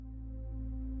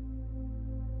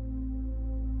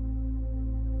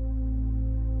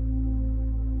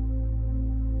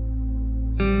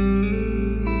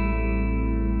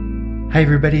Hi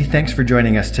everybody, thanks for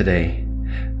joining us today.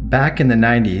 Back in the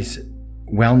 90s,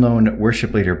 well-known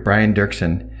worship leader Brian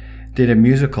Dirksen did a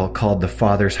musical called The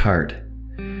Father's Heart.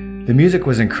 The music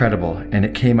was incredible, and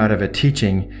it came out of a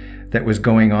teaching that was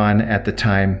going on at the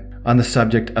time on the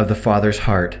subject of the Father's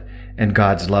heart and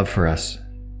God's love for us.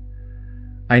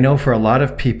 I know for a lot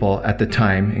of people at the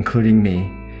time, including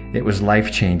me, it was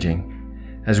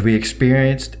life-changing as we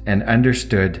experienced and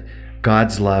understood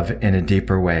God's love in a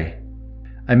deeper way.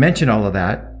 I mention all of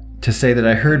that to say that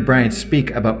I heard Brian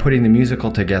speak about putting the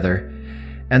musical together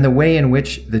and the way in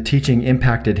which the teaching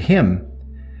impacted him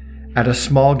at a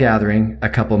small gathering a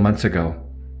couple months ago.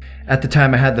 At the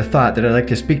time, I had the thought that I'd like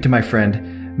to speak to my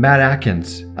friend Matt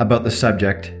Atkins about the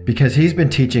subject because he's been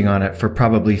teaching on it for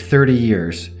probably 30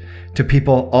 years to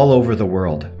people all over the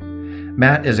world.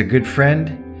 Matt is a good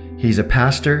friend, he's a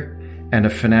pastor, and a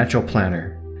financial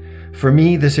planner. For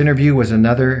me, this interview was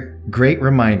another great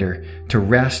reminder to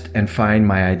rest and find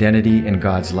my identity in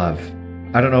God's love.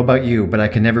 I don't know about you, but I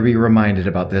can never be reminded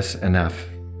about this enough.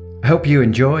 I hope you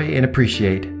enjoy and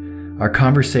appreciate our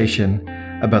conversation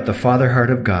about the Father Heart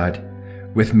of God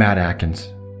with Matt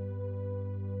Atkins.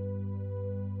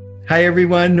 Hi,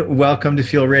 everyone. Welcome to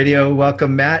Fuel Radio.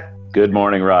 Welcome, Matt. Good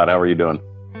morning, Rod. How are you doing?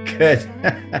 Good.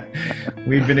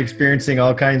 We've been experiencing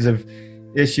all kinds of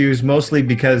issues, mostly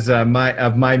because of my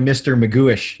Mr.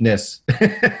 Magoo-ishness.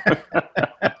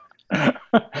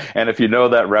 And if you know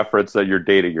that reference, that you're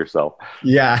dating yourself.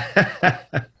 Yeah.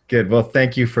 Good. Well,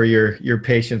 thank you for your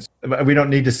patience. We don't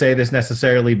need to say this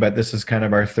necessarily, but this is kind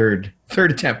of our third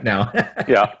attempt now.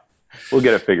 Yeah. We'll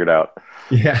get it figured out.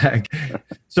 Yeah.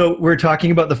 So we're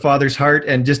talking about the Father's heart,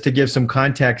 and just to give some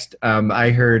context, I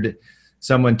heard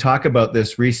someone talk about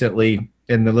this recently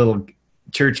in the little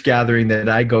church gathering that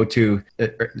I go to,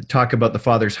 talk about the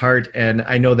Father's heart. And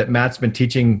I know that Matt's been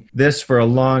teaching this for a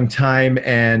long time,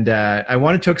 and I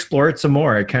wanted to explore it some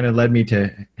more. It kind of led me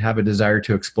to have a desire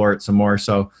to explore it some more.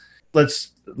 So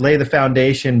let's lay the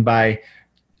foundation by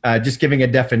just giving a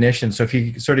definition. So if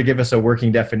you sort of give us a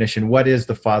working definition, what is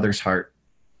the Father's heart?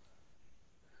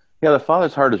 Yeah, the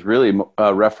Father's heart is really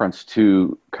a reference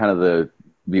to kind of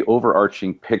the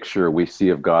overarching picture we see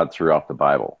of God throughout the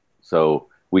Bible. So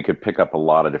we could pick up a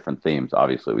lot of different themes.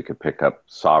 Obviously, we could pick up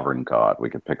sovereign God. We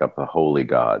could pick up the holy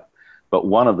God. But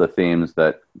one of the themes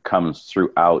that comes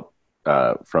throughout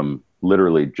from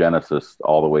literally Genesis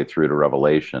all the way through to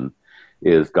Revelation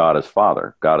is God as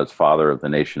Father. God as Father of the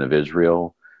nation of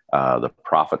Israel. The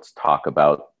prophets talk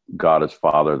about God as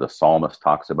Father. The psalmist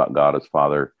talks about God as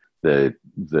Father.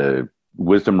 The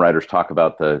wisdom writers talk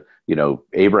about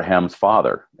Abraham's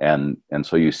father. And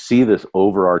so you see this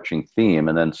overarching theme,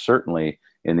 and then certainly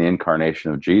in the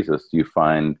incarnation of Jesus, you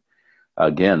find,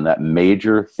 again, that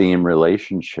major theme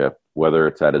relationship, whether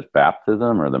it's at his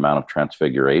baptism or the Mount of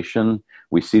Transfiguration.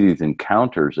 We see these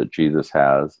encounters that Jesus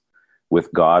has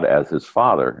with God as his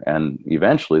Father. And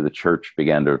eventually the church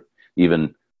began to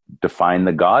even define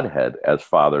the Godhead as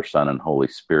Father, Son, and Holy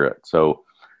Spirit. So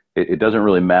it doesn't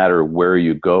really matter where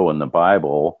you go in the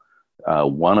Bible.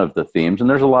 One of the themes, and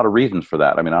there's a lot of reasons for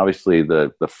that. I mean, obviously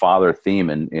the Father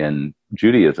theme in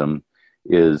Judaism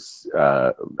has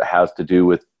to do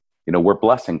with where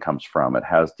blessing comes from. It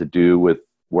has to do with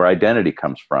where identity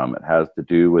comes from. It has to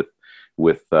do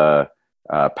with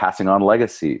passing on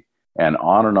legacy, and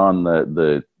on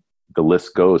the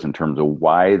list goes in terms of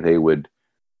why they would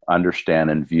understand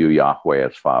and view Yahweh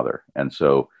as Father. And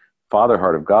so Father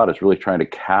Heart of God is really trying to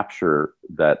capture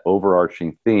that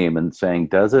overarching theme and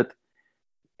saying,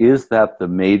 is that the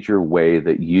major way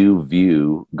that you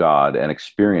view God and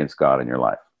experience God in your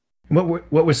life?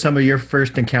 What was some of your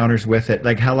first encounters with it?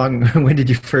 Like when did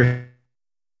you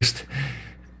first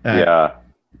hear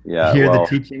the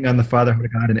teaching on the Fatherhood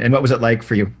of God, and what was it like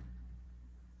for you?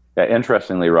 Yeah,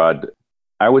 interestingly, Rod,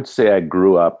 I would say I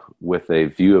grew up with a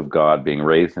view of God, being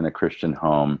raised in a Christian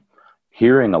home,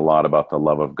 hearing a lot about the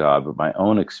love of God, but my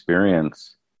own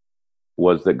experience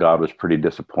was that God was pretty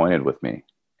disappointed with me.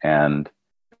 And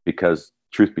because,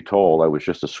 truth be told, I was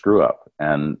just a screw up,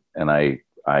 and I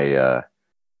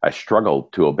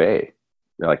struggled to obey,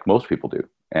 like most people do.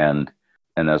 And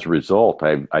as a result,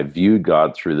 I viewed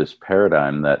God through this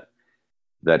paradigm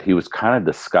that he was kind of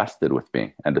disgusted with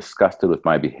me and disgusted with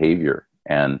my behavior.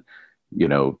 And,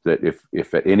 that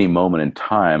if at any moment in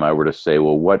time I were to say,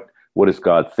 well, what is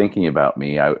God thinking about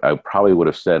me? I probably would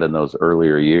have said in those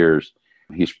earlier years,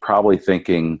 he's probably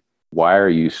thinking, why are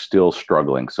you still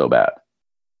struggling so bad?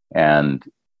 And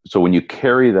so when you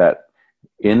carry that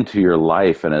into your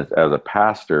life, and as a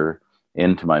pastor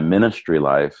into my ministry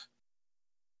life,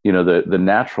 the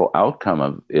natural outcome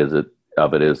of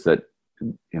it is that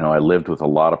I lived with a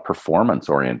lot of performance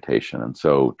orientation. And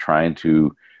so trying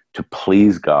to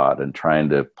please God and trying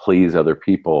to please other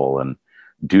people and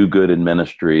do good in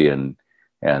ministry and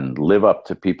live up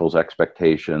to people's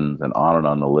expectations, and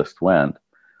on the list went.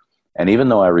 And even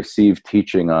though I received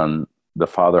teaching on the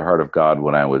Father Heart of God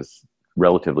when I was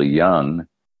relatively young,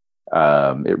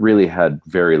 it really had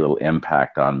very little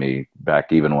impact on me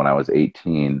back even when I was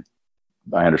 18.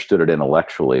 I understood it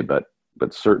intellectually, but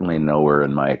certainly nowhere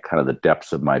in my kind of the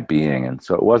depths of my being. And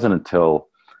so it wasn't until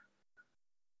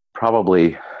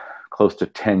probably close to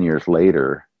 10 years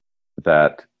later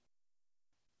that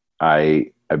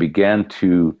I began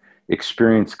to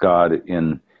experience God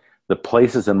in the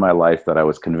places in my life that I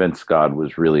was convinced God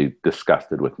was really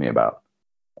disgusted with me about,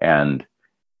 and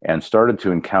started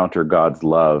to encounter God's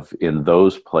love in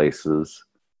those places.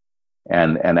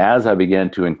 And as I began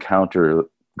to encounter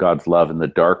God's love in the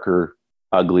darker,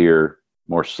 uglier,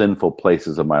 more sinful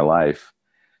places of my life,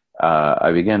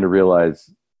 I began to realize,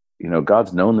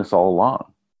 God's known this all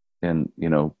along. And,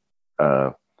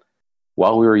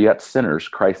 while we were yet sinners,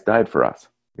 Christ died for us.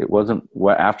 It wasn't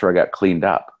after I got cleaned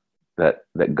up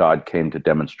that God came to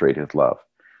demonstrate his love.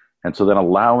 And so then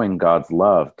allowing God's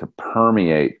love to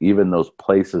permeate even those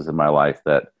places in my life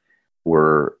that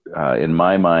were, in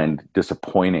my mind,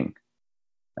 disappointing,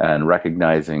 and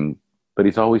recognizing, but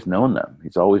he's always known them.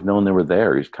 He's always known they were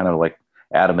there. He's kind of like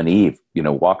Adam and Eve,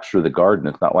 walks through the garden.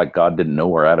 It's not like God didn't know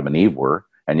where Adam and Eve were.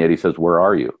 And yet he says, where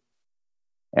are you?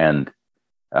 And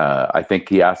I think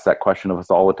he asks that question of us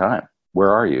all the time.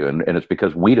 Where are you? And it's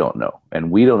because we don't know.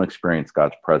 And we don't experience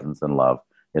God's presence and love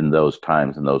in those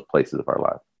times and those places of our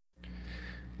lives.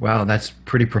 Wow, that's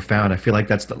pretty profound. I feel like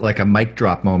that's like a mic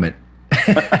drop moment.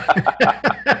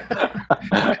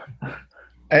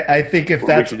 I think if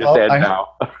that's we can just end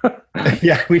now.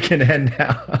 Yeah, we can end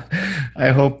now. I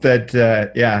hope that,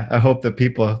 I hope that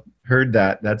people heard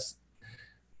that.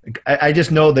 I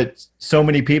just know that so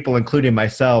many people, including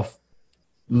myself,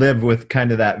 live with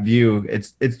kind of that view.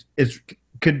 It's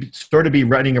could sort of be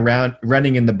running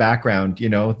in the background,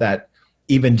 that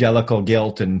evangelical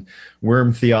guilt and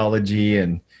worm theology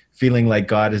and feeling like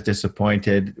God is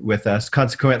disappointed with us.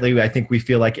 Consequently, I think we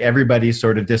feel like everybody's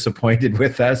sort of disappointed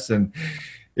with us, and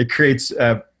it creates,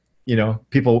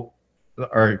 people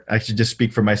are, I should just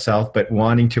speak for myself, but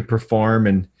wanting to perform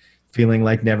and feeling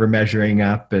like never measuring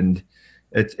up. And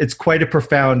it's quite a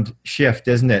profound shift,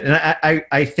 isn't it? And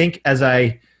I think as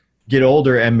I get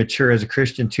older and mature as a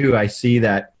Christian too, I see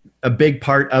that a big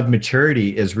part of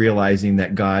maturity is realizing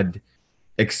that God,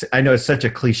 I know it's such a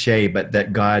cliche, but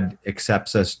that God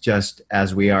accepts us just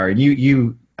as we are.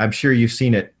 And I'm sure you've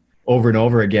seen it over and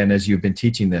over again as you've been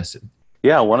teaching this.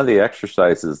 Yeah, one of the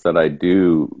exercises that I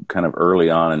do kind of early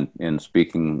on in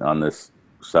speaking on this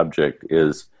subject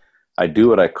is I do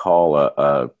what I call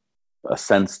a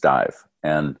sense dive.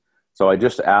 And so I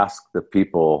just ask the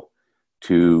people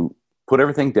to put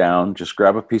everything down, just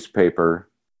grab a piece of paper,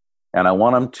 and I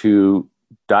want them to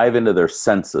dive into their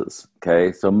senses,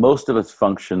 okay? So most of us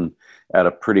function at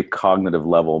a pretty cognitive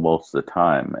level most of the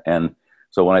time. And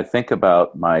so when I think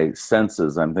about my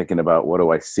senses, I'm thinking about what do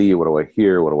I see, what do I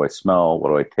hear, what do I smell, what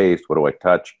do I taste, what do I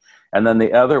touch? And then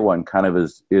the other one kind of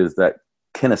is that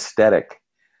kinesthetic,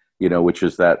 which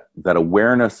is that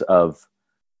awareness of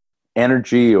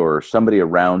energy or somebody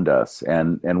around us.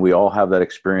 And we all have that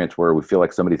experience where we feel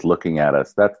like somebody's looking at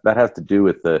us. That has to do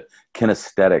with the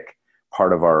kinesthetic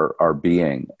part of our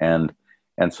being. And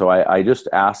so I just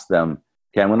ask them,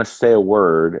 okay, I'm going to say a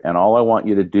word, and all I want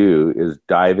you to do is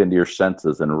dive into your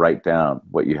senses and write down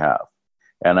what you have.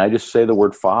 And I just say the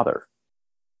word Father,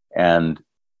 and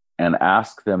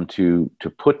ask them to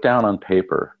put down on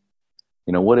paper,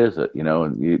 what is it?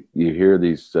 You hear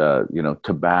these,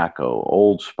 tobacco,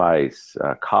 Old Spice,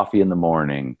 coffee in the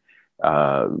morning,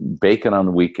 bacon on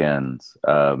the weekends,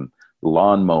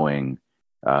 lawn mowing,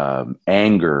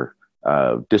 anger,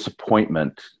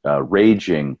 disappointment,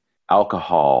 raging,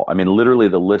 alcohol. I mean, literally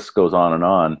the list goes on and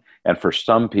on. And for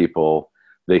some people,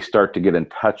 they start to get in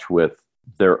touch with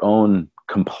their own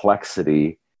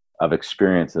complexity of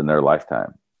experience in their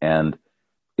lifetime. And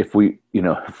if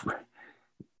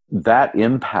that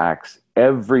impacts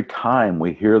every time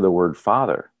we hear the word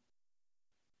Father.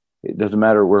 It doesn't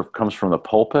matter where it comes from the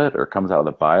pulpit or comes out of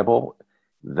the Bible.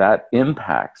 That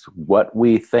impacts what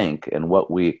we think and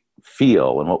what we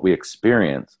feel and what we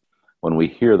experience when we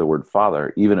hear the word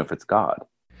Father, even if it's God.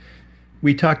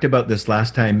 We talked about this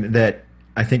last time, that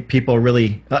I think people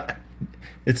really,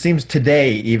 it seems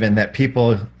today even, that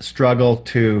people struggle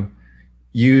to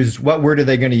use, what word are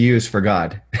they going to use for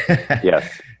God?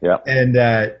 Yes. Yeah.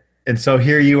 And so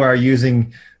here you are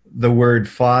using the word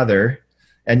Father,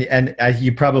 And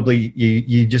you probably,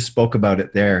 you just spoke about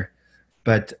it there,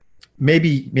 but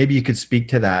maybe you could speak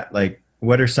to that. Like,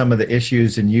 what are some of the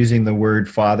issues in using the word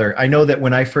father? I know that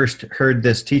when I first heard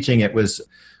this teaching, it was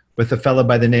with a fellow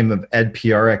by the name of Ed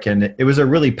Piorek, and it was a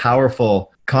really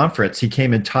powerful conference. He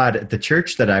came and taught at the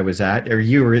church that I was at, or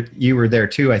you were there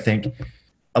too, I think.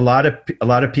 A lot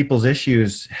of people's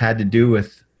issues had to do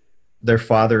with their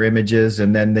father images,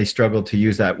 and then they struggled to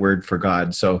use that word for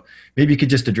God. So maybe you could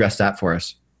just address that for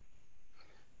us.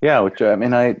 Yeah, which I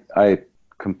mean, I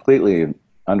completely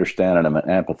understand and I'm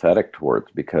empathetic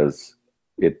towards, because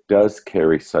it does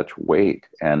carry such weight.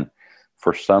 And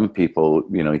for some people,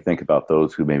 you think about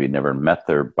those who maybe never met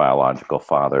their biological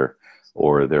father,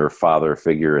 or their father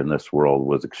figure in this world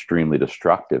was extremely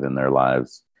destructive in their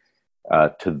lives,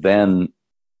 to then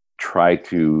try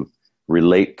to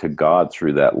relate to God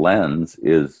through that lens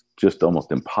is just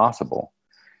almost impossible.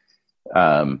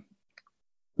 The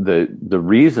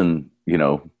reason,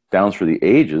 down through the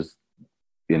ages,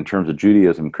 in terms of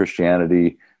Judaism,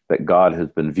 Christianity, that God has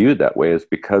been viewed that way is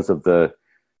because of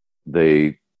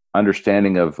the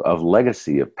understanding of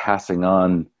legacy, of passing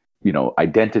on,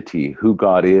 identity, who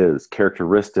God is,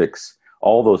 characteristics,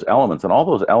 all those elements. And all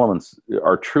those elements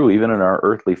are true even in our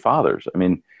earthly fathers. I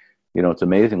mean, it's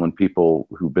amazing when people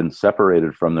who've been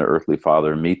separated from their earthly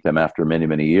father meet them after many,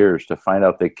 many years to find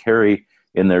out they carry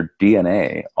in their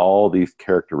DNA all these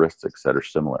characteristics that are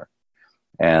similar.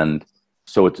 And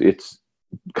so it's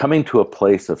coming to a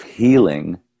place of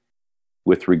healing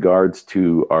with regards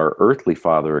to our earthly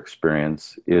father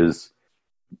experience is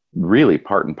really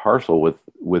part and parcel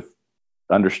with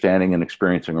understanding and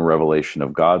experiencing a revelation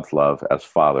of God's love as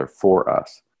Father for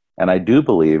us. And I do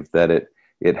believe that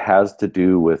it has to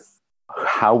do with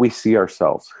how we see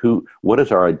ourselves. What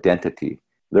is our identity?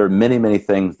 There are many, many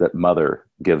things that Mother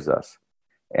gives us.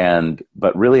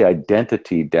 But really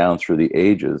identity down through the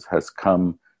ages has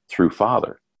come through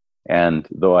Father. And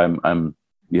though I'm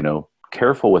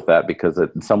careful with that, because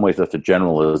in some ways that's a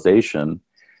generalization,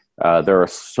 there are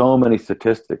so many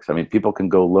statistics. I mean, people can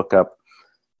go look up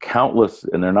countless,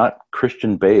 and they're not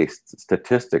Christian-based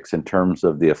statistics in terms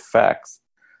of the effects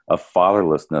of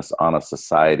fatherlessness on a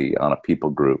society, on a people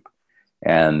group,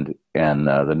 and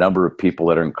the number of people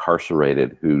that are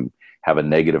incarcerated who have a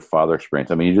negative father experience.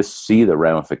 I mean, you just see the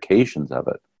ramifications of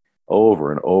it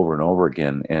over and over and over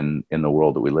again in the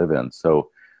world that we live in. So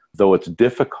though it's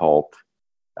difficult,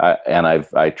 and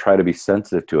I try to be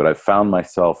sensitive to it, I've found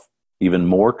myself even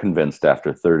more convinced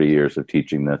after 30 years of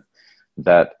teaching this,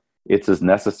 that it's as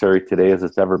necessary today as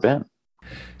it's ever been.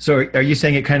 So are you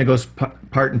saying it kind of goes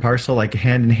part and parcel, like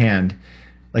hand in hand?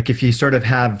 Like if you sort of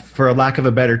have, for a lack of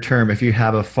a better term, if you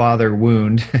have a father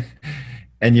wound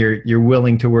and you're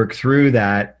willing to work through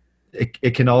that,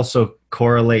 it can also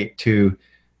correlate to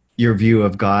your view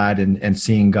of God and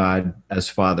seeing God as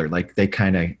Father. Like they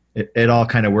kind of, it all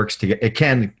kind of works together. It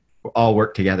can all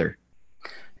work together.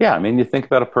 Yeah. I mean, you think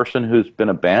about a person who's been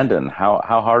abandoned, how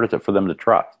hard is it for them to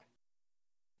trust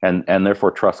and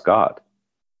therefore trust God?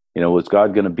 Was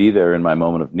God going to be there in my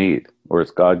moment of need, or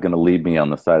is God going to leave me on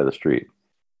the side of the street?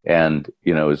 And,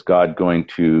 is God going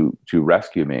to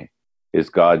rescue me? Is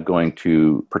God going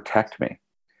to protect me?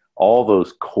 All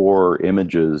those core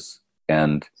images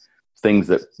and things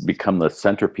that become the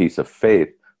centerpiece of faith,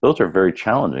 those are very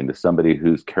challenging to somebody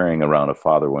who's carrying around a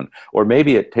father wound. Or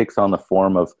maybe it takes on the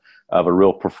form of a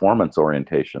real performance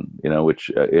orientation, which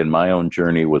in my own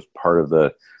journey was part of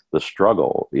the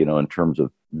struggle, in terms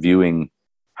of viewing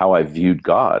how I viewed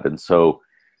God. And so,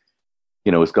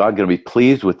 is God going to be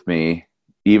pleased with me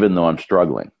even though I'm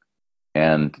struggling?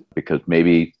 And because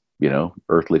maybe,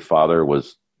 earthly father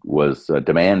was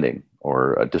demanding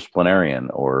or a disciplinarian,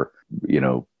 or,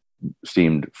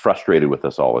 seemed frustrated with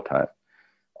us all the time.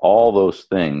 All those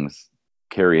things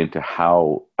carry into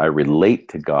how I relate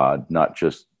to God, not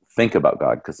just think about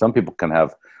God. Because some people can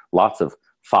have lots of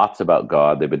thoughts about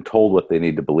God. They've been told what they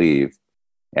need to believe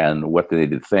and what they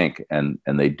need to think, and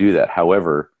they do that.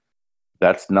 However,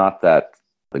 that's not that.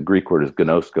 The Greek word is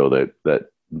gnosko, that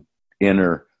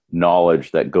inner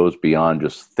knowledge that goes beyond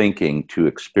just thinking to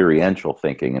experiential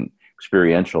thinking and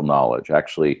experiential knowledge,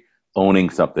 actually owning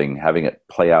something, having it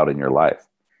play out in your life.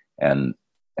 And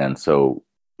so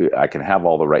I can have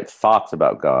all the right thoughts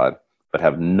about God, but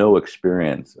have no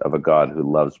experience of a God who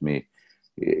loves me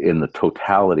in the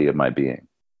totality of my being.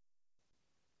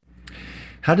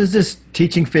 How does this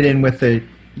teaching fit in with the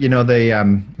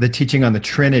teaching on the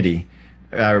Trinity?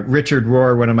 Richard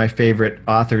Rohr, one of my favorite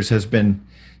authors,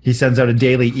 he sends out a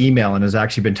daily email and has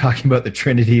actually been talking about the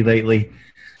Trinity lately.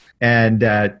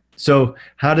 And so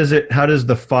how does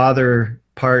the Father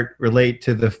part relate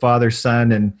to the Father,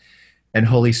 Son, and and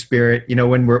Holy Spirit,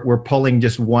 when we're pulling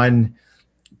just one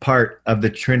part of the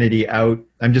Trinity out.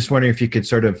 I'm just wondering if you could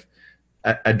sort of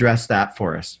address that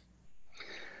for us.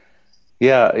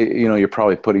 Yeah, you're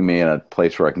probably putting me in a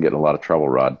place where I can get in a lot of trouble,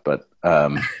 Rod, but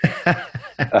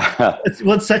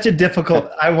it's such a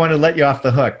difficult, I want to let you off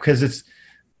the hook because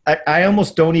I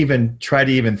almost don't even try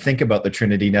to even think about the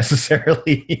Trinity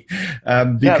necessarily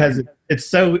because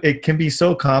it can be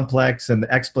so complex and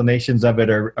the explanations of it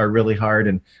are really hard,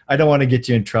 and I don't want to get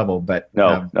you in trouble. But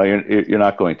no, you're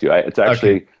not going to. It's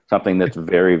actually something that's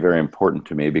very, very important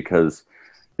to me because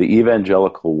the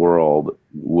evangelical world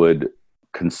would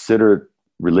consider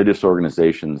religious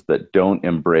organizations that don't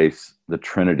embrace the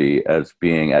Trinity as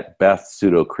being at best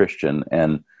pseudo-Christian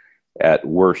and at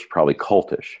worst probably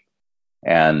cultish.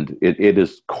 And it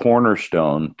is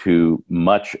cornerstone to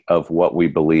much of what we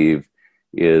believe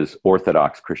is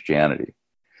Orthodox Christianity.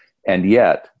 And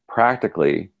yet,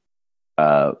 practically,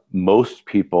 most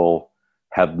people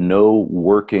have no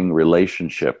working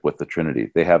relationship with the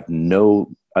Trinity. They have no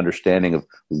understanding of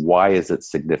why is it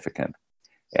significant.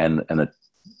 And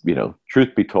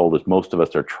truth be told, is most of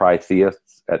us are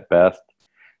tritheists at best.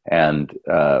 And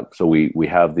so we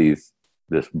have this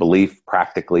belief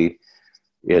practically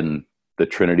in the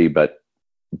Trinity, but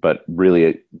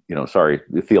really,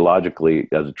 theologically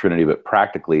as a Trinity, but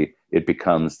practically it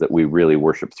becomes that we really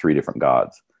worship three different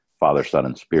gods, Father, Son,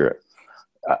 and Spirit.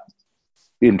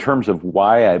 In terms of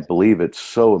why I believe it's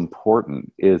so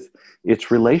important is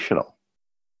it's relational.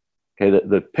 Okay,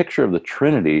 the picture of the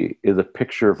Trinity is a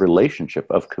picture of relationship,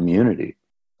 of community.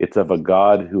 It's of a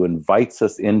God who invites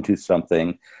us into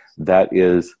something that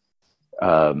is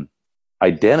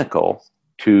identical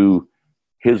to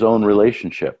his own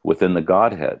relationship within the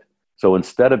Godhead. So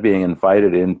instead of being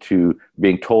invited into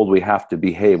being told we have to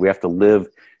behave, we have to live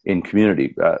in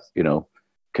community,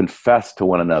 confess to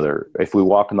one another. If we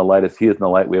walk in the light as he is in the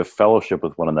light, we have fellowship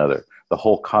with one another. The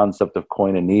whole concept of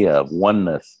koinonia, of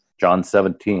oneness, John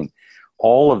 17,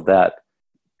 all of that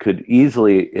could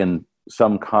easily in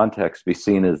some context be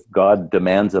seen as God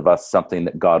demands of us something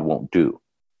that God won't do.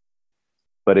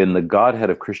 But in the Godhead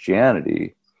of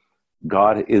Christianity,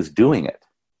 God is doing it.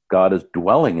 God is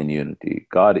dwelling in unity.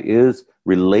 God is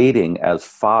relating as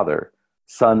Father,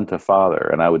 Son to Father,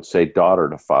 and I would say daughter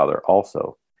to Father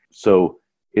also. So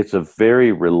it's a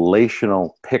very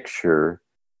relational picture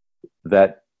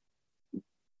that,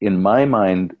 in my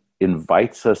mind,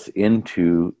 invites us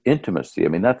into intimacy. I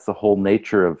mean, that's the whole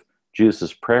nature of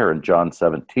Jesus' prayer in John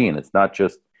 17. It's not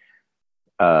just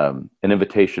an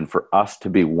invitation for us to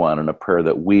be one and a prayer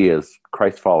that we as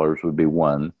Christ followers would be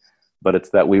one, but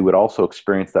it's that we would also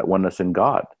experience that oneness in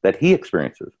God that he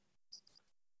experiences.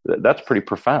 That's pretty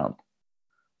profound.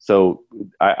 So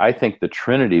I think the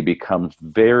Trinity becomes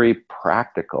very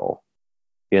practical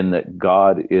in that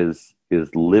God is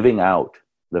living out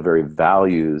the very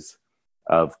values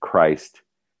of Christ,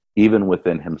 even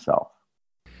within himself.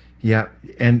 Yeah,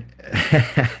 and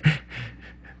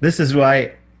this is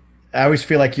why I always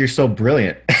feel like you're so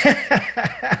brilliant,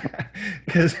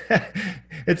 because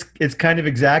it's kind of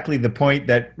exactly the point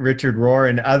that Richard Rohr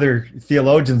and other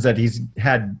theologians that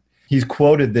he's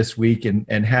quoted this week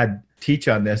and had teach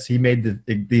on this. He made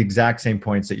the exact same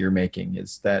points that you're making,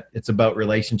 is that it's about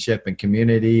relationship and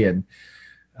community, and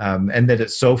that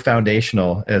it's so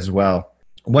foundational as well.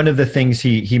 One of the things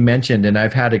he mentioned, and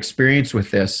I've had experience with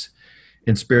this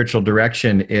in spiritual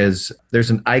direction, is there's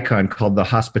an icon called the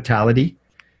Hospitality.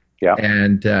 Yeah.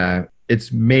 And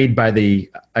it's made by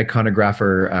the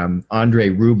iconographer Andrei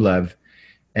Rublev,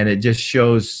 and it just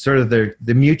shows sort of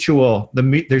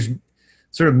there's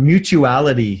sort of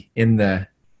mutuality in the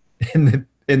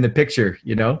picture,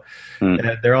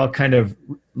 They're all kind of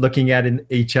looking at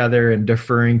each other and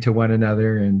deferring to one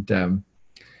another. And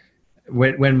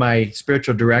when my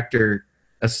spiritual director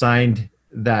assigned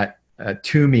that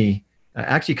to me, I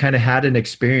actually kind of had an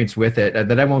experience with it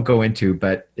that I won't go into,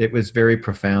 but it was very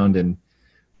profound. And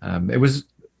it was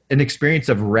an experience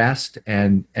of rest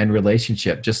and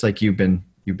relationship, just like you've been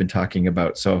talking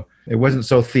about. So it wasn't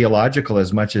so theological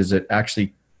as much as I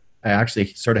actually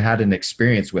sort of had an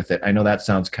experience with it. I know that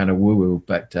sounds kind of woo-woo,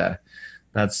 but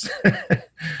that's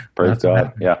praise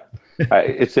God. Yeah,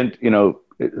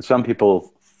 some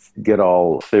people get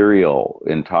all ethereal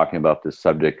in talking about this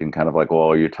subject and kind of like,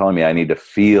 well, you're telling me I need to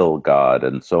feel God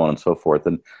and so on and so forth.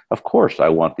 And of course, I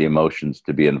want the emotions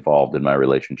to be involved in my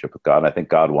relationship with God. And I think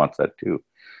God wants that too.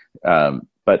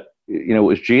 But it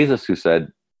was Jesus who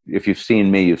said, "If you've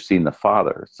seen me, you've seen the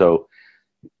Father." So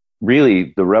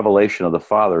really, the revelation of the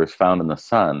Father is found in the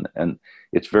Son. And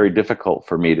it's very difficult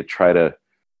for me to try to,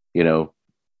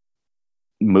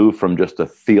 move from just a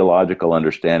theological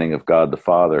understanding of God the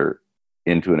Father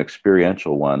into an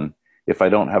experiential one if I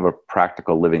don't have a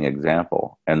practical living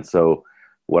example. And so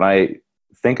when I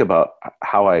think about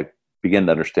how I begin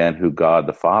to understand who God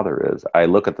the Father is, I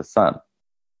look at the Son.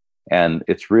 And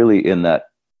it's really in that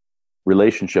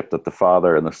relationship that the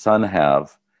Father and the Son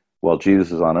have while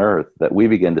Jesus is on earth that we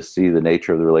begin to see the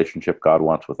nature of the relationship God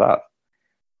wants with us.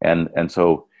 And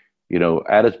so,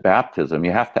 at his baptism,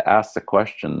 you have to ask the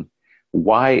question,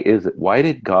 why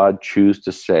did God choose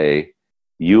to say,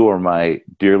 "You are my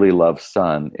dearly loved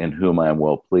Son in whom I am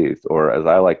well pleased"? Or as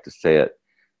I like to say it,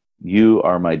 "You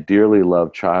are my dearly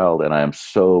loved child and I am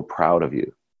so proud of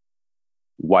you"?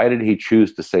 Why did he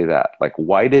choose to say that? Like,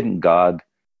 why didn't God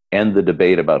end the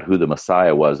debate about who the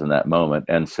Messiah was in that moment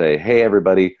and say, "Hey,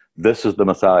 everybody, this is the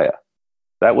Messiah"?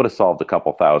 That would have solved a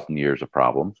couple thousand years of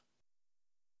problems.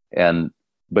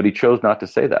 But he chose not to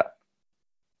say that.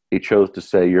 He chose to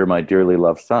say, "You're my dearly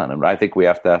loved Son." And I think we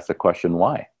have to ask the question,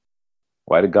 why?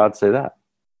 Why did God say that?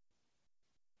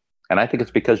 And I think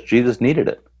it's because Jesus needed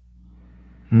it.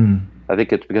 I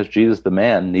think it's because Jesus, the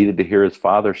man, needed to hear his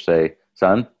Father say,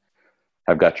 "Son,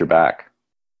 I've got your back.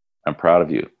 I'm proud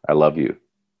of you. I love you.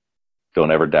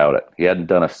 Don't ever doubt it." He hadn't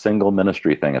done a single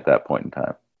ministry thing at that point in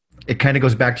time. It kind of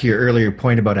goes back to your earlier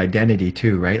point about identity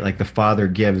too, right? Like the Father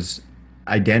gives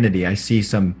identity. I see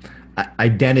some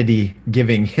identity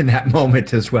giving in that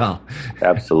moment as well.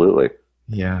 Absolutely.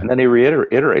 Yeah. And then he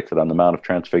reiterates it on the Mount of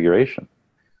Transfiguration.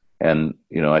 And,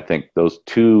 I think those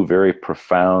two very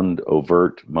profound,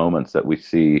 overt moments that we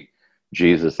see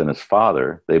Jesus and his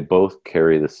Father, they both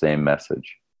carry the same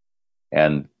message.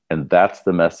 And that's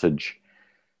the message,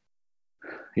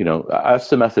 that's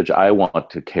the message I want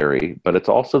to carry, but it's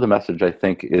also the message I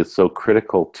think is so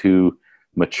critical to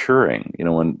maturing.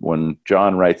 When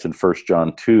John writes in 1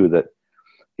 John 2 that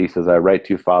he says, "I write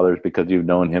to you, fathers, because you've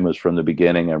known him as from the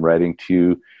beginning. I'm writing to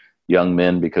you, young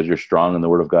men, because you're strong and the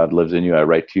word of God lives in you. I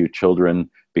write to you, children,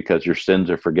 because your sins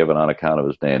are forgiven on account of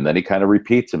his name." Then he kind of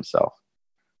repeats himself.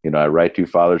 "I write to you,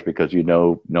 fathers, because you've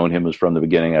known him as from the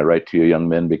beginning. I write to you, young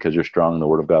men, because you're strong and the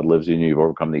word of God lives in you. You've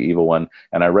overcome the evil one.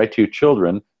 And I write to you,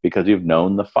 children, because you've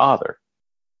known the Father."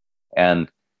 And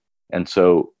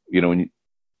so,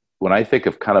 when I think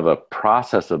of kind of a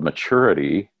process of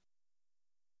maturity,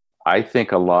 I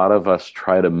think a lot of us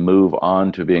try to move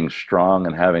on to being strong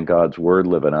and having God's word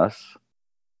live in us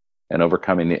and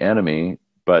overcoming the enemy,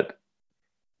 but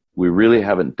we really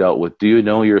haven't dealt with, do you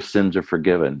know your sins are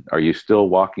forgiven? Are you still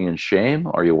walking in shame?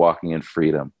 Or are you walking in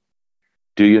freedom?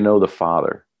 Do you know the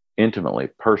Father intimately,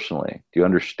 personally? Do you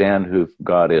understand who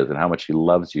God is and how much he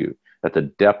loves you at the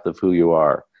depth of who you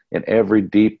are? In every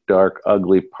deep, dark,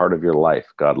 ugly part of your life,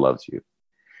 God loves you.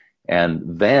 And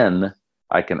then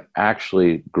I can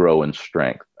actually grow in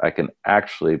strength. I can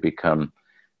actually become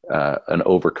an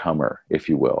overcomer, if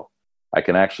you will. I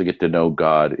can actually get to know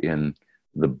God in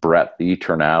the breadth, the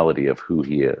eternality of who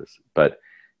he is. But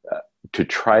to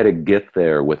try to get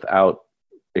there without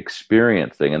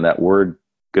experiencing, and that word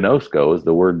gnosko is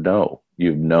the word know.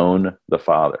 You've known the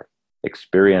Father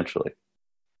experientially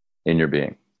in your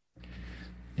being.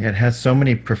 Yeah, it has so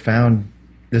many profound,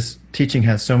 this teaching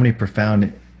has so many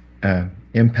profound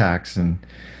impacts and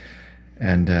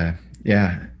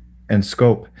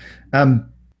scope.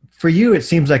 For you, it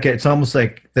seems like it's almost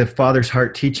like the Father's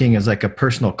Heart teaching is like a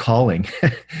personal calling.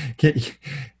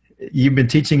 You've been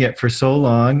teaching it for so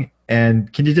long,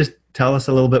 and can you just tell us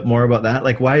a little bit more about that?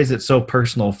 Like, why is it so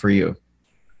personal for you?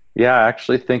 Yeah, I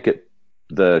actually think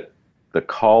the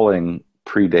calling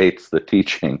predates the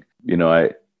teaching.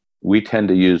 We tend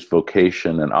to use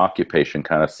vocation and occupation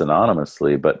kind of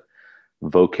synonymously, but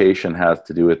vocation has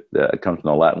to do with, it comes from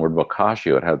the Latin word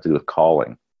vocatio, it has to do with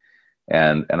calling.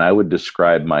 And I would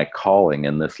describe my calling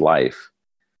in this life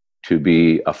to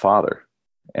be a father.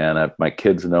 And my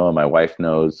kids know and my wife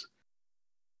knows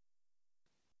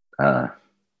that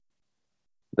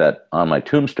on my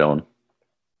tombstone,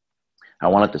 I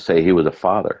wanted to say he was a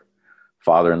father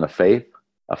in the faith,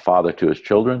 a father to his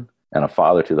children, and a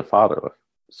father to the fatherless.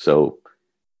 So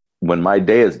when my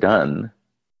day is done,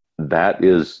 that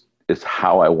is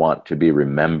how I want to be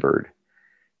remembered.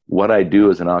 What I do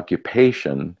as an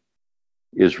occupation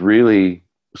is really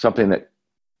something that,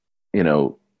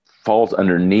 falls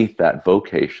underneath that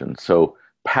vocation. So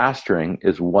pastoring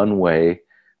is one way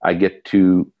I get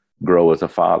to grow as a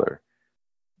father.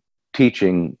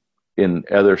 Teaching in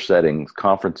other settings,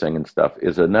 conferencing and stuff,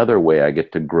 is another way I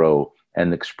get to grow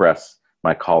and express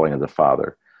my calling as a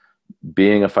father.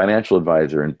 Being a financial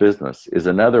advisor in business is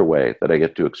another way that I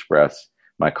get to express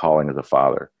my calling as a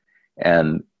father.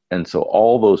 And so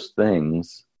all those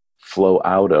things flow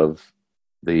out of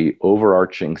the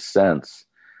overarching sense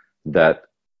that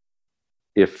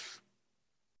if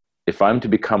if I'm to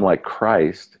become like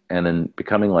Christ, and in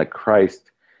becoming like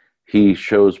Christ, he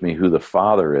shows me who the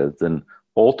Father is, then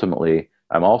ultimately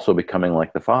I'm also becoming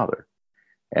like the Father.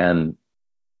 And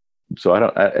so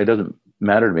it doesn't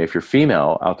matter to me if you're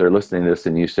female out there listening to this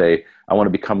and you say, I want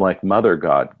to become like Mother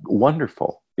God.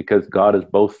 Wonderful, because God is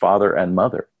both Father and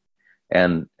Mother.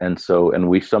 And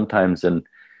we sometimes in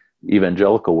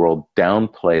evangelical world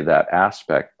downplay that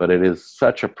aspect, but it is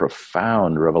such a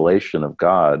profound revelation of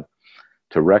God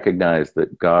to recognize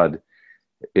that God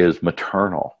is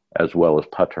maternal as well as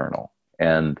paternal.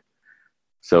 And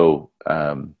so,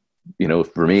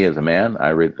 for me as a man,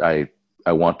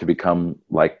 I want to become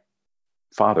like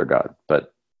Father God,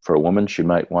 but for a woman, she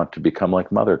might want to become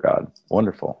like Mother God.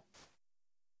 Wonderful.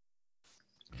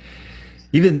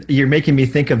 Even you're making me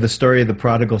think of the story of the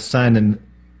prodigal son, and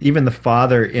even the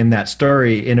father in that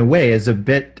story, in a way, is a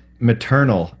bit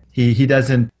maternal. He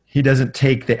doesn't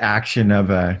take the action of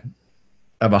a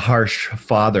harsh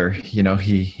father.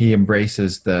 He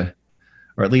embraces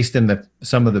or at least in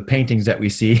some of the paintings that we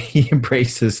see, he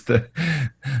embraces the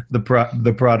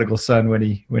prodigal son when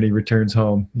he returns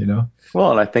home.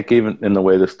 Well, and I think even in the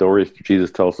way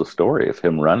Jesus tells the story of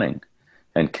him running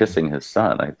and kissing his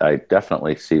son, I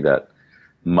definitely see that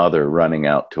mother running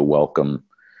out to welcome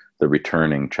the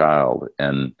returning child.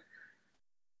 And,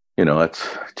 that's,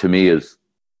 to me, is,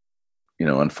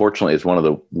 unfortunately, it's one of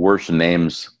the worst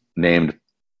named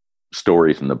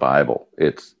stories in the Bible.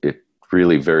 It's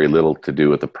really very little to do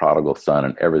with the prodigal son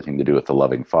and everything to do with the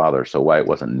loving father. So why it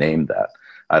wasn't named that,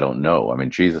 I don't know. I mean,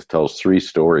 Jesus tells 3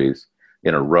 stories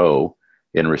in a row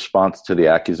in response to the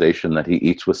accusation that he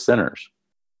eats with sinners.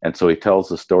 And so he tells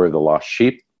the story of the lost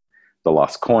sheep, the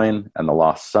lost coin, and the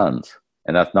lost sons.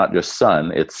 And that's not just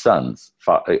son, it's sons,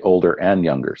 older and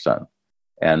younger son.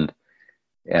 And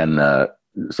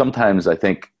sometimes I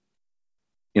think,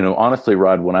 honestly,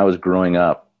 Rod, when I was growing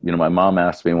up, my mom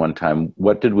asked me one time,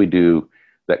 what did we do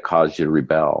that caused you to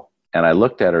rebel? And I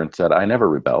looked at her and said, I never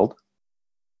rebelled.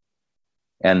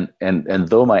 And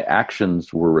though my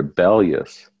actions were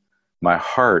rebellious, my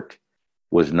heart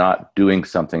was not doing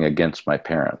something against my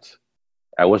parents.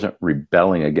 I wasn't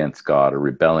rebelling against God or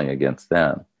rebelling against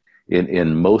them.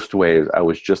 In most ways, I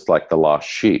was just like the lost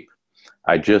sheep.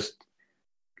 I just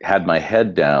had my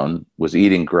head down, was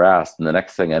eating grass, and the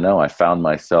next thing I know, I found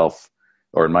myself,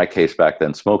 or in my case back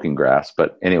then, smoking grass.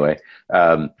 But anyway,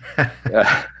 I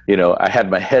had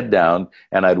my head down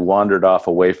and I'd wandered off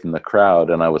away from the crowd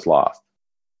and I was lost.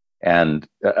 And,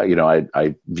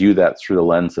 I view that through the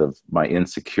lens of my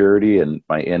insecurity and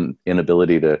my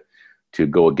inability to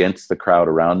go against the crowd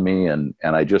around me. And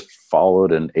I just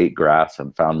followed and ate grass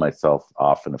and found myself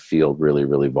off in a field really,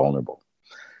 really vulnerable.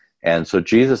 And so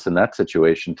Jesus in that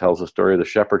situation tells the story of the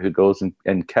shepherd who goes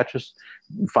and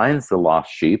finds the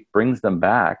lost sheep, brings them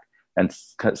back, and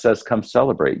says, come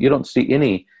celebrate. You don't see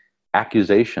any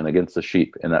accusation against the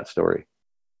sheep in that story.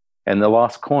 And the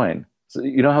lost coin. So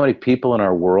you know how many people in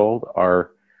our world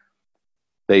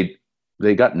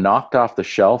they got knocked off the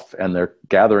shelf and they're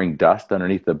gathering dust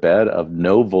underneath the bed of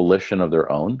no volition of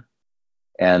their own.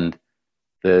 And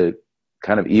the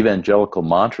kind of evangelical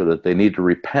mantra that they need to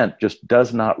repent just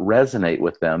does not resonate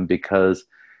with them, because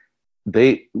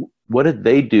what did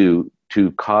they do to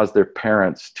cause their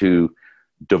parents to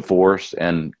divorce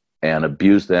and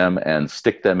abuse them and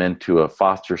stick them into a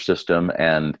foster system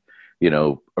and,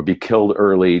 or be killed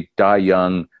early, die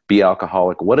young, be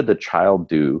alcoholic? What did the child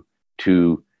do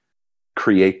to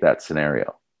create that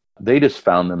scenario? They just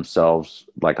found themselves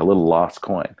like a little lost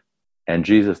coin. And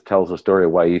Jesus tells the story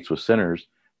of why he eats with sinners,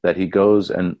 that he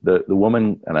goes and the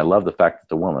woman, and I love the fact that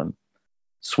the woman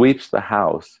sweeps the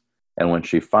house, and when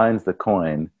she finds the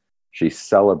coin, she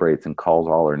celebrates and calls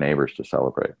all her neighbors to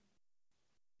celebrate.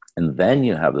 And then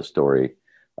you have the story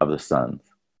of the sons,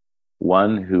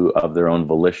 one who of their own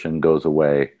volition goes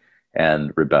away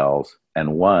and rebels,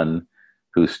 and one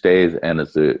who stays and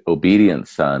is the obedient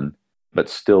son, but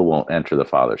still won't enter the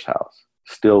father's house,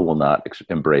 still will not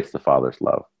embrace the father's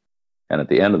love. And at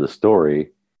the end of the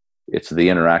story, it's the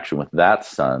interaction with that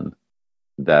son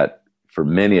that for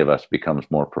many of us becomes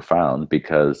more profound,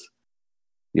 because,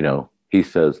 he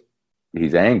says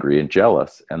he's angry and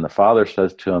jealous, and the father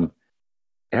says to him,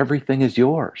 everything is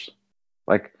yours.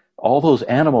 Like all those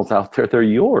animals out there, they're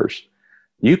yours.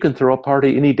 You can throw a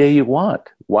party any day you want.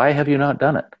 Why have you not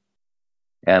done it?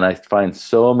 And I find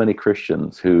so many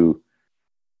Christians who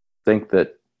think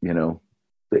that,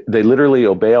 they literally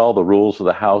obey all the rules of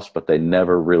the house, but they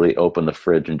never really open the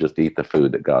fridge and just eat the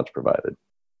food that God's provided.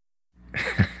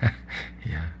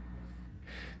 Yeah.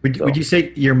 Would you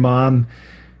say your mom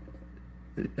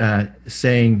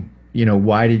saying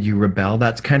why did you rebel?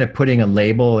 That's kind of putting a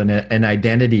label and an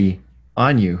identity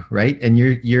on you, right? And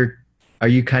are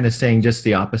you kind of saying just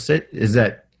the opposite? Is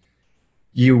that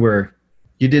you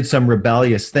did some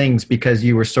rebellious things because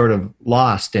you were sort of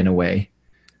lost in a way?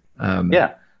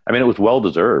 Yeah. I mean, it was well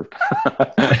deserved.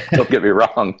 Don't get me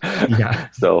wrong. Yeah.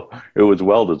 So it was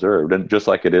well deserved, and just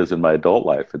like it is in my adult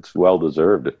life, it's well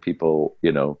deserved. If people,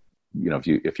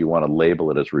 if you want to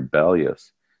label it as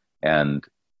rebellious, and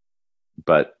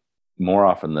but more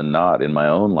often than not in my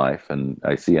own life, and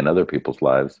I see in other people's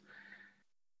lives,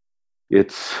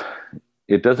 it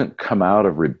doesn't come out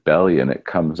of rebellion. It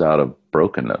comes out of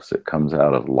brokenness. It comes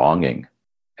out of longing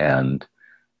and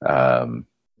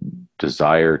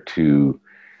desire to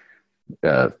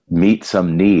meet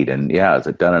some need. And yeah, is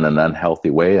it done in an unhealthy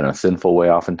way, in a sinful way?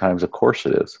 Oftentimes, of course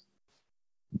it is.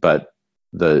 But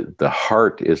the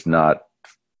heart is not,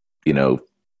 I'm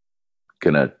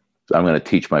going to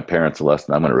teach my parents a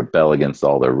lesson. I'm going to rebel against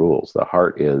all their rules. The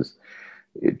heart is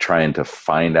trying to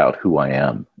find out who I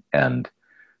am, and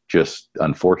just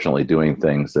unfortunately doing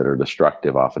things that are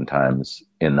destructive oftentimes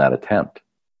in that attempt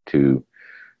to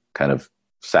kind of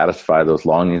satisfy those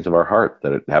longings of our heart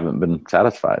that haven't been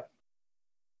satisfied,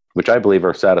 which I believe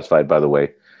are satisfied, by the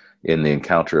way, in the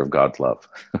encounter of God's love.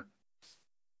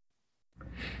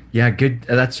 Yeah, good.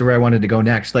 That's where I wanted to go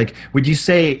next. Like, would you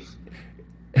say,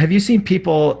 have you seen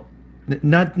people,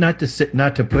 not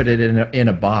to put it in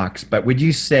a box, but would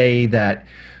you say that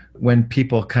when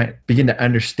people kind of begin to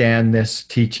understand this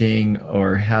teaching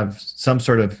or have some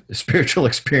sort of spiritual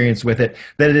experience with it,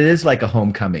 that it is like a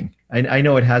homecoming? I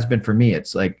know it has been for me.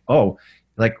 It's like, oh,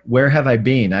 like, where have I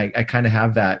been? I kind of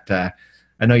have that,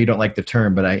 I know you don't like the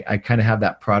term, but I kind of have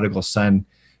that prodigal son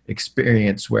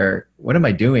experience where, what am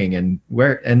I doing? And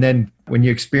then when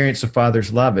you experience the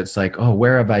Father's love, it's like, oh,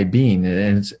 where have I been?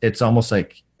 And it's almost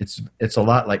like, it's a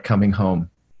lot like coming home.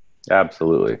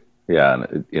 Absolutely. Yeah.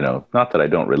 And, not that I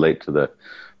don't relate to the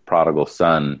prodigal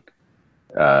son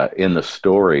in the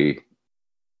story.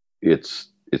 It's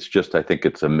just, I think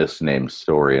it's a misnamed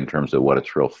story in terms of what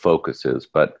its real focus is.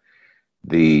 But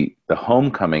the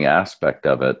homecoming aspect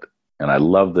of it, and I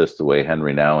love this, the way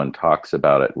Henry Nouwen talks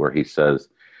about it, where he says,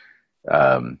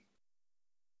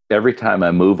 every time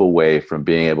I move away from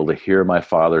being able to hear my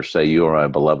Father say, "You are my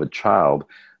beloved child,"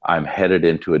 I'm headed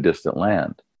into a distant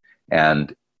land.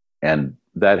 And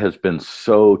that has been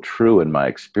so true in my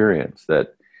experience,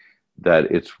 that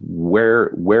it's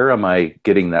where am I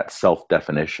getting that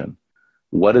self-definition?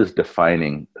 What is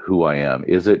defining who I am?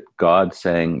 Is it God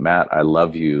saying, "Matt, I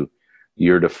love you"?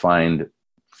 You're defined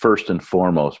first and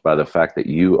foremost by the fact that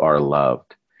you are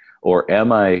loved. Or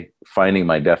am I finding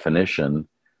my definition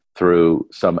through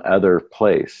some other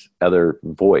place, other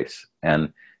voice?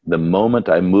 And the moment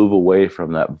I move away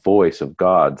from that voice of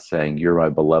God saying, "You're my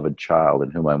beloved child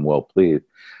in whom I'm well pleased,"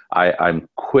 I'm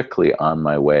quickly on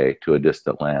my way to a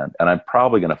distant land. And I'm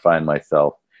probably going to find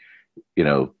myself,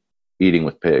 eating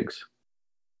with pigs,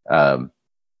 and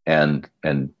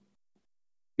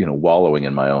wallowing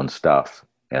in my own stuff.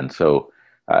 And so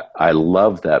I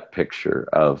love that picture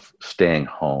of staying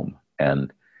home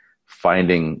and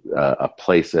finding a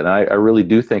place. And I really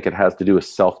do think it has to do with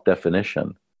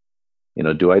self-definition.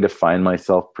 Do I define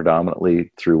myself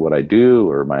predominantly through what I do,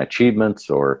 or my achievements,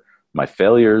 or my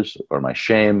failures, or my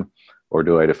shame? Or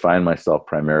do I define myself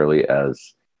primarily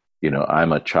as,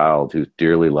 I'm a child who's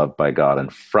dearly loved by God,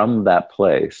 and from that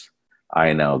place,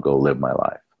 I now go live my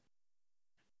life?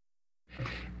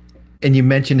 And you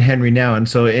mentioned Henry Nouwen.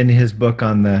 So in his book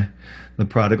on the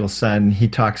prodigal son, he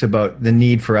talks about the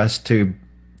need for us to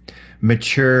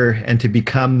mature and to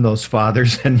become those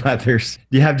fathers and mothers.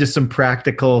 Do you have just some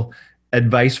practical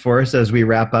advice for us as we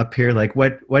wrap up here? Like,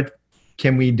 what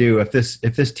can we do if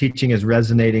this teaching is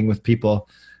resonating with people?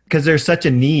 Because there's such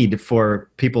a need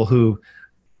for people who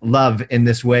love in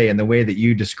this way, in the way that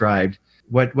you described.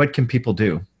 What can people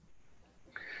do?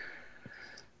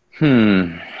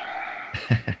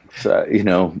 So,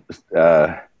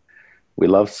 we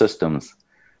love systems.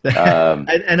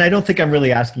 And I don't think I'm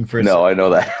really asking for no, I know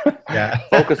that. Yeah.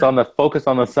 focus on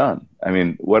the Son. I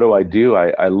mean, what do?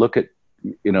 I look at,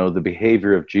 the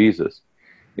behavior of Jesus.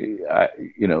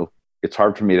 It's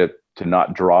hard for me to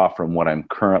not draw from what I'm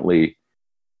currently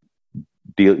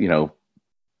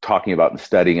talking about and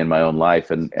studying in my own life.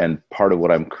 And part of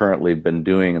what I'm currently been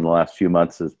doing in the last few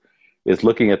months is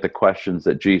looking at the questions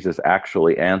that Jesus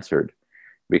actually answered.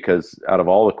 Because out of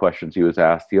all the questions he was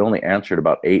asked, he only answered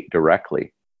about 8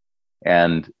 directly.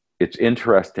 And it's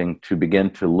interesting to begin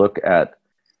to look at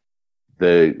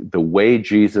the way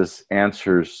Jesus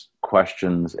answers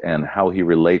questions and how he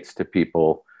relates to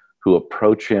people who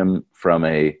approach him from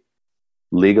a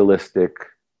legalistic,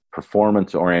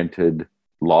 performance-oriented,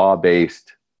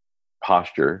 law-based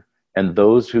posture, and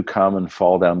those who come and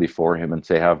fall down before him and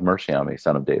say, "Have mercy on me,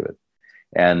 Son of David."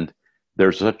 And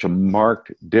there's such a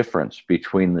marked difference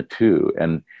between the two.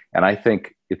 And I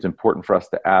think it's important for us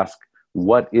to ask,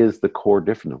 what is the core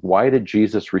difference? Why did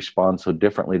Jesus respond so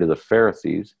differently to the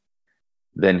Pharisees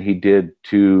than he did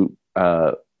to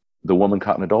the woman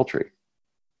caught in adultery?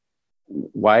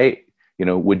 Why,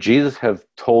 would Jesus have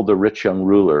told the rich young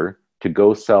ruler to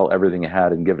go sell everything he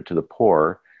had and give it to the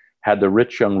poor, had the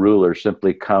rich young ruler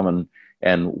simply come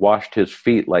and washed his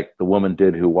feet like the woman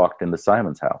did who walked into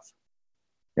Simon's house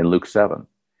in Luke 7?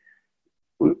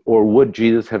 Or would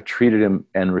Jesus have treated him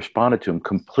and responded to him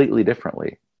completely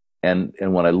differently? And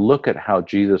when I look at how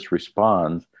Jesus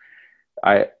responds,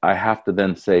 I have to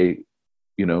then say,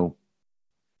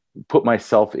 put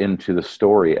myself into the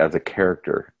story as a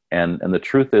character. And the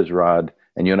truth is, Rod,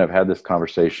 and you and I have had this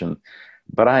conversation,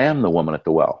 but I am the woman at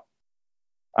the well.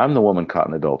 I'm the woman caught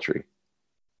in adultery.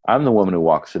 I'm the woman who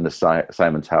walks into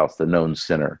Simon's house, the known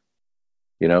sinner.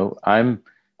 I'm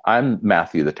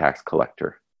Matthew, the tax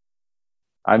collector.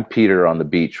 I'm Peter on the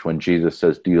beach when Jesus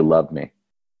says, "Do you love me?"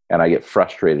 And I get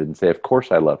frustrated and say, "Of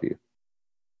course I love you."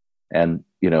 And,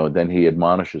 then he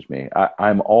admonishes me.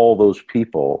 I'm all those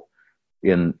people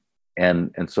and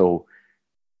so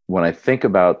when I think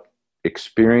about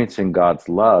experiencing God's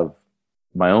love,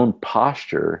 my own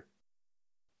posture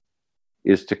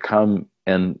is to come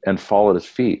and fall at his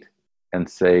feet and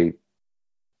say,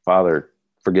 "Father,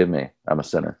 forgive me. I'm a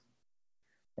sinner."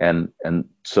 And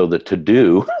so the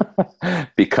to-do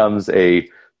becomes a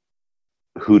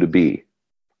who to be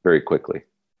very quickly,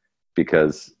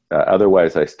 because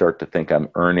otherwise I start to think I'm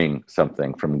earning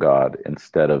something from God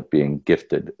instead of being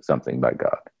gifted something by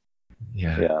God.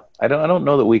 Yeah. I don't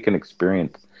know that we can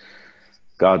experience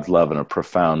God's love in a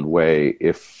profound way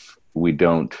if we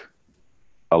don't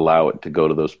allow it to go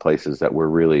to those places that we're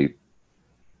really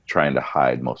trying to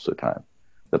hide most of the time.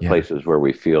 The places where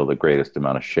we feel the greatest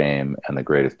amount of shame and the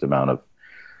greatest amount of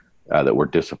that we're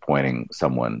disappointing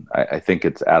someone. I think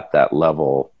it's at that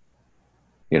level.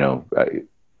 I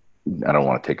don't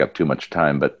want to take up too much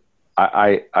time, but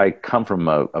I come from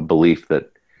a belief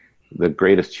that the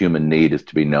greatest human need is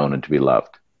to be known and to be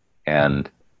loved.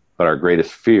 But our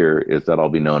greatest fear is that I'll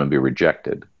be known and be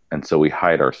rejected. And so we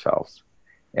hide ourselves.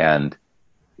 And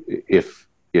if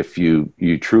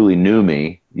you truly knew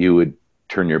me, you would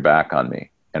turn your back on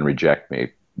me and reject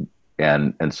me.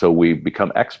 And so we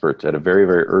become experts at a very,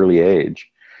 very early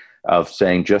age of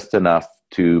saying just enough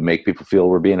to make people feel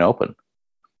we're being open.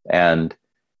 And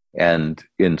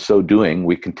in so doing,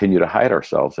 we continue to hide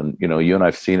ourselves. And, you and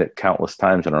I've seen it countless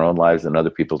times in our own lives and other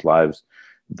people's lives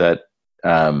that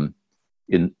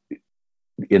in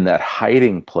that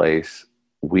hiding place,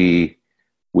 we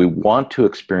want to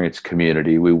experience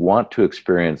community. We want to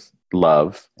experience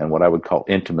love and what I would call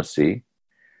intimacy.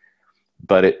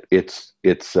 But it's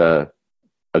a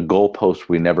goalpost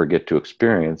we never get to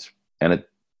experience, and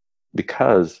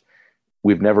because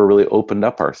we've never really opened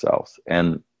up ourselves.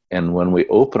 And when we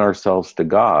open ourselves to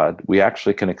God, we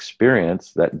actually can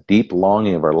experience that deep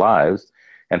longing of our lives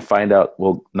and find out,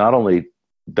 well, not only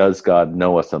does God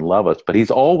know us and love us, but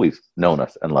he's always known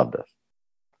us and loved us.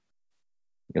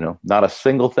 Not a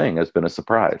single thing has been a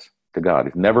surprise to God.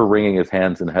 He's never wringing his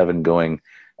hands in heaven going,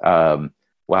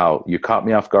 "Wow, you caught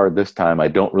me off guard this time. I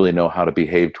don't really know how to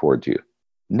behave towards you."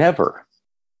 Never.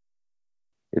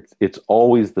 It's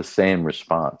always the same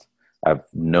response. I've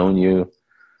known you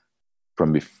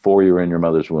from before you were in your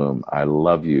mother's womb. I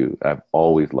love you. I've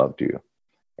always loved you.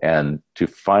 And to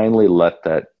finally let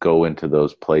that go into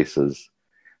those places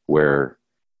where,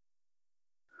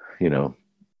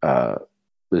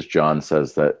 as John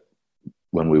says, that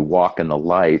when we walk in the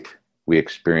light, we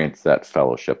experience that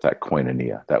fellowship, that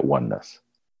koinonia, that oneness.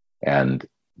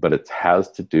 But it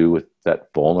has to do with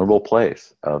that vulnerable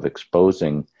place of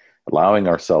allowing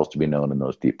ourselves to be known in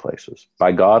those deep places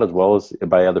by God as well as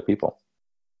by other people.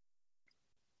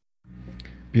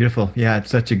 Beautiful. Yeah,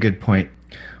 it's such a good point.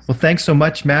 Well, thanks so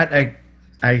much, Matt.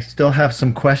 I still have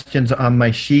some questions on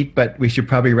my sheet, but we should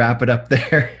probably wrap it up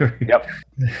there. Yep.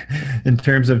 In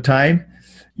terms of time.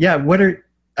 Yeah,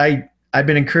 I've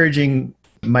been encouraging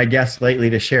my guests lately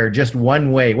to share just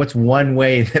one way. What's one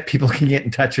way that people can get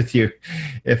in touch with you?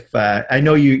 If I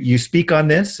know you speak on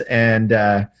this and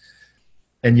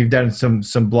you've done some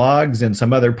blogs and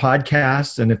some other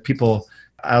podcasts, and if people,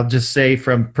 I'll just say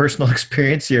from personal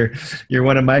experience, you're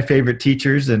one of my favorite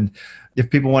teachers, and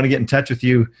if people want to get in touch with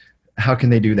you, how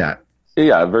can they do that?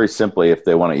 Yeah, very simply, if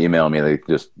they want to email me, they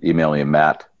just email me at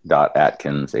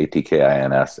matt.atkins,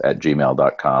 ATKINS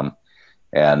 @gmail.com.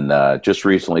 And just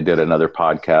recently did another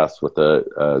podcast with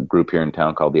a group here in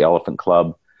town called the Elephant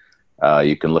Club.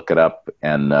 You can look it up,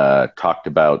 and talked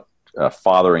about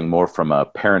fathering more from a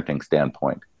parenting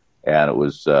standpoint. And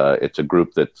it's a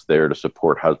group that's there to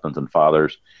support husbands and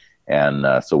fathers. And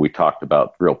so we talked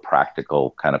about real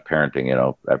practical kind of parenting. You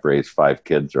know, I've raised 5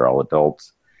 kids, they're all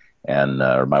adults, and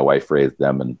or my wife raised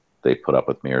them and they put up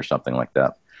with me or something like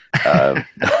that.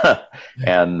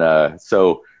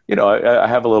 So, you know, I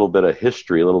have a little bit of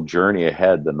history, a little journey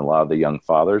ahead than a lot of the young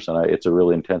fathers, and it's a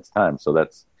really intense time. So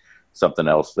that's something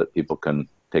else that people can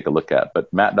take a look at.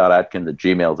 But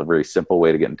matt.atkin@gmail is a very simple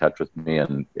way to get in touch with me,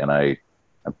 and I'm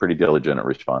pretty diligent at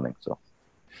responding. So.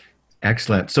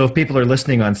 Excellent. So if people are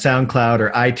listening on SoundCloud or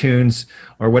iTunes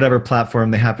or whatever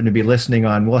platform they happen to be listening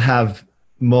on, we'll have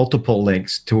multiple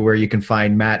links to where you can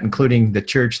find Matt, including the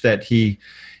church that he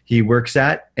works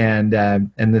at, and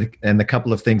the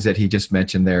couple of things that he just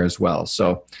mentioned there as well.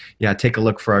 So yeah, take a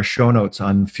look for our show notes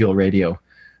on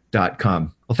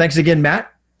fuelradio.com. Well, thanks again,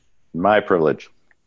 Matt. My privilege.